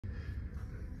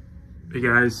Hey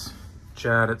guys,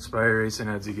 Chad at Spy Racing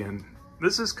Heads again.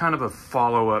 This is kind of a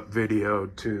follow-up video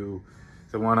to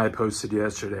the one I posted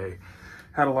yesterday.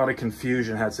 Had a lot of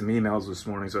confusion, had some emails this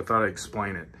morning, so I thought I'd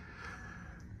explain it.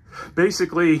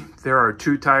 Basically, there are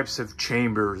two types of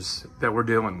chambers that we're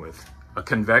dealing with. A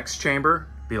convex chamber,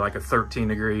 be like a 13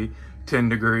 degree, 10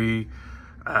 degree,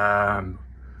 some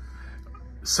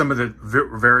of the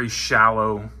very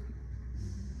shallow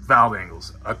valve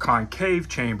angles. A concave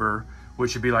chamber,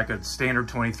 which would be like a standard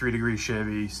 23 degree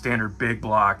Chevy, standard big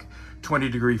block, 20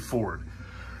 degree Ford.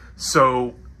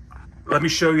 So let me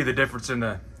show you the difference in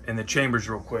the chambers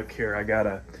real quick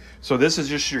here. So this is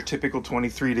just your typical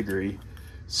 23 degree.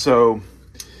 So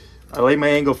I lay my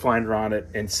angle finder on it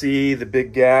and see the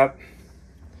big gap.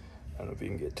 I don't know if you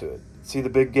can get to it. See the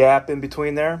big gap in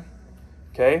between there?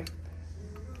 Okay.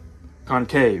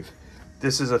 Concave.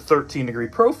 This is a 13 degree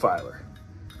profiler.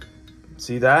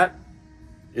 See that?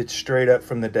 It's straight up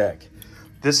from the deck.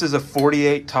 This is a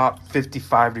 48 top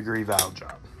 55 degree valve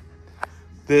job.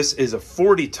 This is a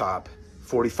 40 top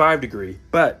 45 degree,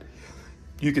 but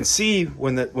you can see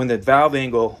when the valve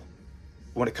angle,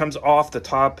 when it comes off the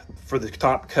top for the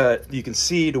top cut, you can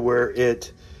see to where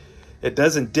it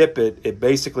doesn't dip it. It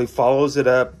basically follows it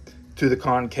up to the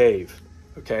concave,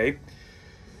 okay?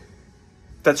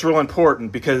 That's real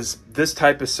important because this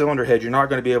type of cylinder head, you're not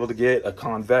going to be able to get a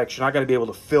convex. You're not going to be able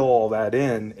to fill all that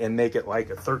in and make it like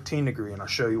a 13 degree, and I'll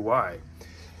show you why.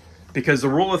 Because the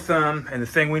rule of thumb and the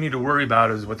thing we need to worry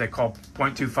about is what they call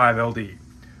 0.25 LD,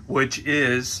 which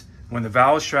is when the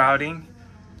valve shrouding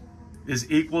is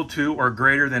equal to or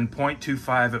greater than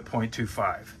 0.25 at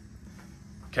 0.25.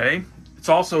 Okay? It's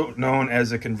also known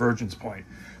as a convergence point.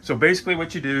 So basically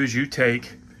what you do is you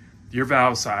take your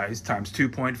valve size times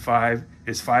 2.5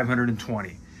 is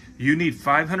 520. You need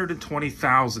 520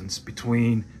 thousandths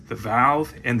between the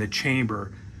valve and the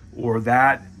chamber, or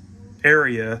that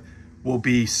area will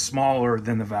be smaller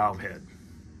than the valve head.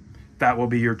 That will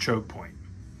be your choke point.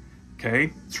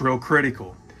 Okay? It's real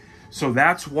critical. So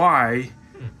that's why,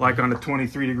 like on a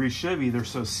 23 degree Chevy, they're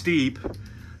so steep,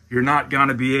 you're not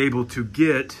gonna be able to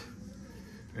get,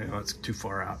 that's too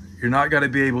far out. You're not gonna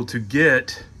be able to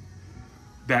get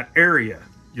that area.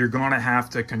 You're gonna have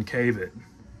to concave it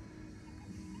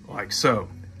like so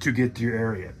to get to your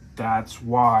area. That's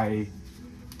why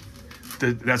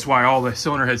all the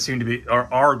cylinder heads seem to be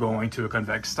are going to a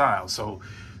convex style. So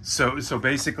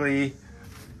basically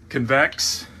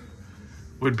convex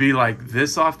would be like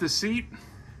this off the seat,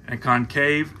 and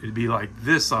concave it'd be like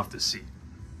this off the seat.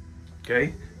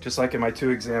 Okay, just like in my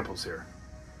two examples here.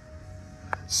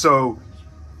 So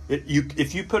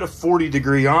if you put a 40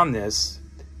 degree on this,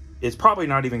 it's probably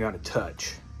not even going to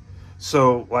touch.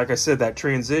 So like I said, that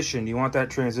transition, you want that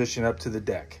transition up to the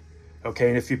deck. Okay,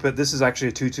 and if you put, this is actually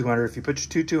a 2200, if you put your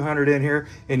 2200 in here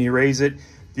and you raise it,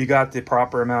 you got the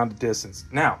proper amount of distance.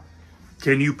 Now,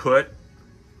 can you put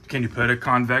a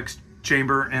convex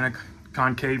chamber in a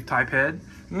concave type head?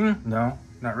 No,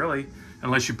 not really.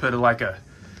 Unless you put it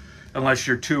unless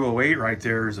your 208 right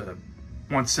there is a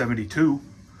 172.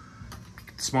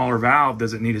 Smaller valve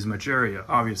doesn't need as much area,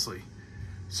 obviously.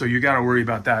 So you got to worry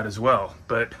about that as well.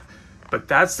 But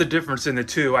that's the difference in the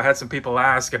two. I had some people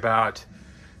ask about,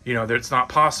 you know, that it's not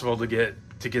possible to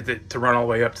run all the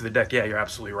way up to the deck. Yeah, you're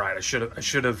absolutely right. I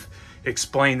should have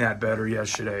explained that better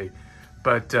yesterday.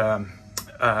 But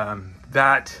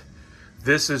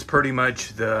this is pretty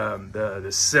much the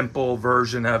simple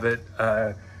version of it.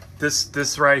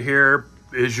 This right here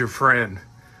is your friend.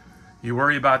 You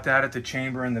worry about that at the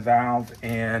chamber and the valve,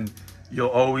 and you'll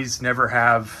always never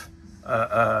have.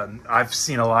 I've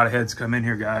seen a lot of heads come in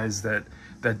here, guys, that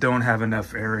don't have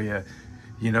enough area,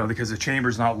 you know, because the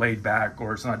chamber's not laid back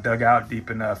or it's not dug out deep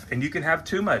enough, and you can have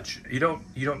too much. You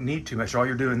don't need too much. All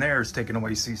you're doing there is taking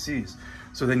away CCs.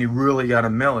 So then you really got to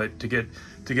mill it to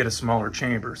get a smaller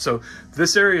chamber. So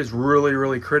this area is really,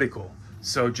 really critical.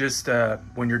 So just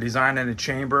when you're designing a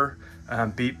chamber,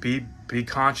 be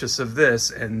conscious of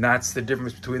this, and that's the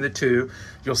difference between the two.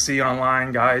 You'll see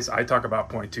online, guys, I talk about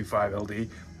 0.25 LD.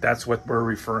 That's what we're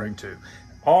referring to.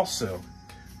 Also,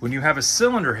 when you have a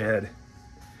cylinder head,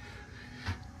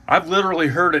 I've literally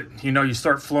heard it, you know, you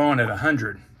start flowing at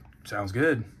 100. Sounds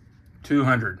good.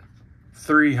 200,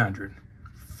 300,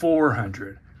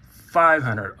 400,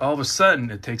 500. All of a sudden,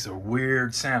 it takes a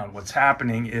weird sound. What's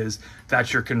happening is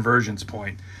that's your convergence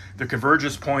point. The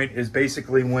convergence point is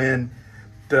basically when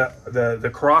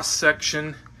the cross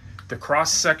section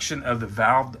of the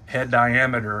valve head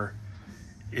diameter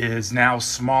is now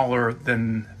smaller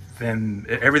than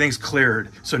everything's cleared.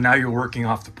 So now you're working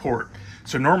off the port.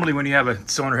 So normally when you have a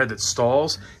cylinder head that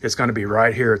stalls, it's going to be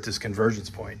right here at this convergence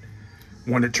point.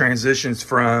 when it transitions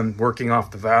from working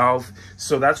off the valve.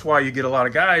 So that's why you get a lot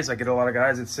of guys, I get a lot of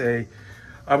guys that say,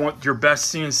 I want your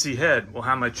best CNC head. Well,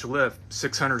 how much you lift?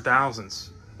 600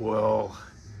 thousandths. Well,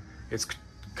 it's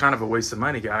kind of a waste of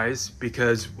money, guys,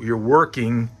 because you're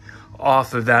working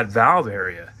off of that valve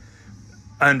area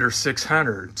under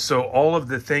 600. So all of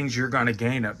the things you're going to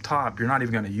gain up top, you're not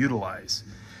even going to utilize,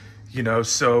 you know.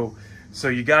 So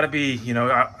you got to be, you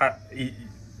know,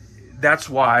 that's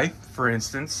why, for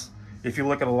instance, if you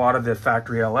look at a lot of the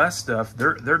factory LS stuff,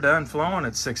 they're done flowing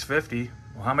at 650.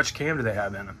 Well, how much cam do they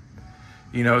have in them?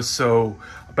 You know, so,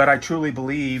 but I truly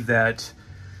believe that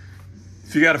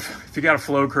if you got a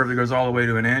flow curve that goes all the way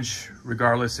to an inch,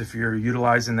 regardless if you're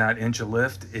utilizing that inch of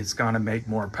lift, it's gonna make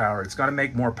more power. It's gonna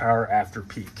make more power after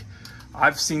peak.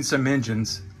 I've seen some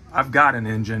engines, I've got an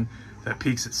engine that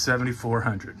peaks at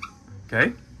 7,400,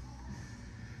 okay?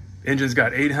 Engine's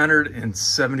got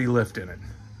 870 lift in it,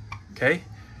 okay?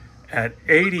 At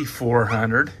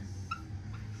 8,400,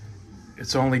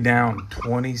 it's only down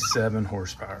 27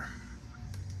 horsepower.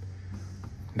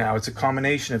 Now, it's a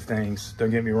combination of things, don't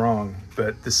get me wrong,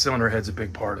 but the cylinder head's a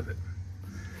big part of it.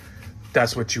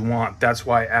 That's what you want. That's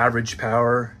why average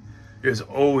power is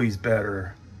always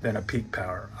better than a peak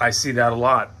power. I see that a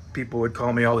lot. People would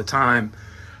call me all the time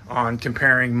on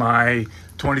comparing my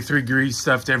 23 degree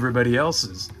stuff to everybody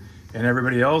else's. And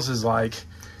everybody else is like,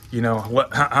 you know,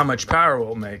 how much power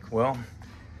will it make? Well,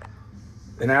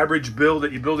 an average build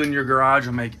that you build in your garage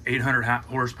will make 800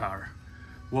 horsepower.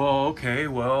 Well, okay,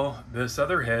 well, this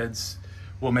other heads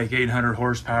will make 800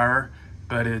 horsepower,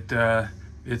 but it's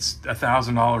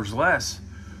 $1,000 less.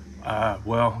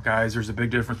 Well, guys, there's a big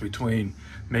difference between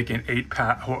making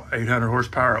 800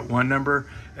 horsepower at one number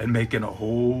and making a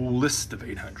whole list of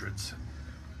 800s.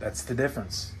 That's the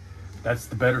difference. That's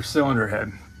the better cylinder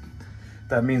head.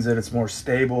 That means that it's more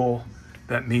stable.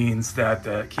 That means that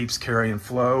it keeps carrying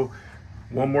flow.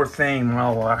 One more thing,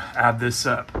 I'll add this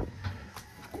up.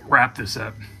 Wrap this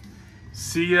up.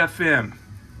 CFM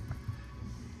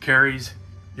carries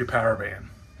your power band.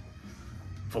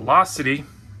 Velocity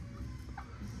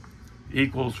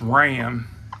equals RAM,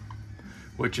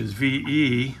 which is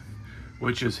VE,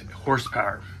 which is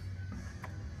horsepower.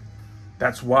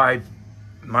 That's why,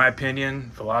 in my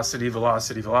opinion, velocity,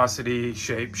 velocity, velocity,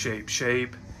 shape, shape,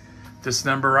 shape. This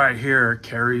number right here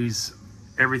carries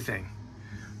everything.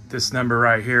 This number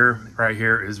right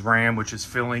here is RAM, which is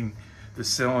filling the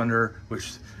cylinder,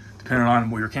 which depending on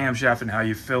your camshaft and how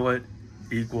you fill it,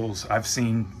 equals, I've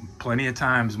seen plenty of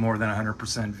times, more than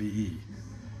 100% VE.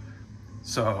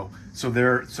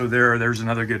 There's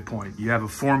another good point. You have a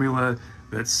formula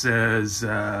that says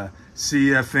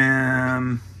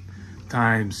CFM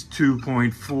times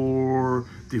 2.4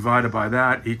 divided by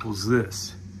that equals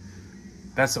this.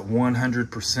 That's a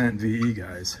 100% VE,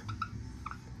 guys.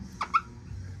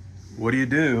 What do you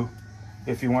do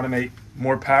if you want to make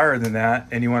more power than that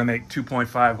and you want to make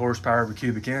 2.5 horsepower per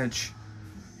cubic inch?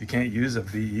 You can't use a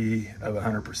VE of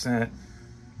 100%.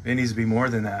 It needs to be more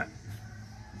than that.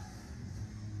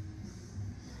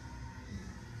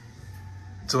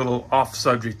 It's a little off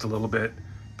subject a little bit,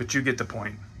 but you get the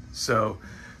point. So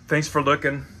thanks for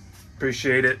looking.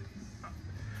 Appreciate it.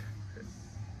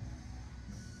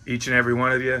 Each and every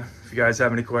one of you. If you guys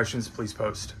have any questions, please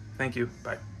post. Thank you.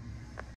 Bye.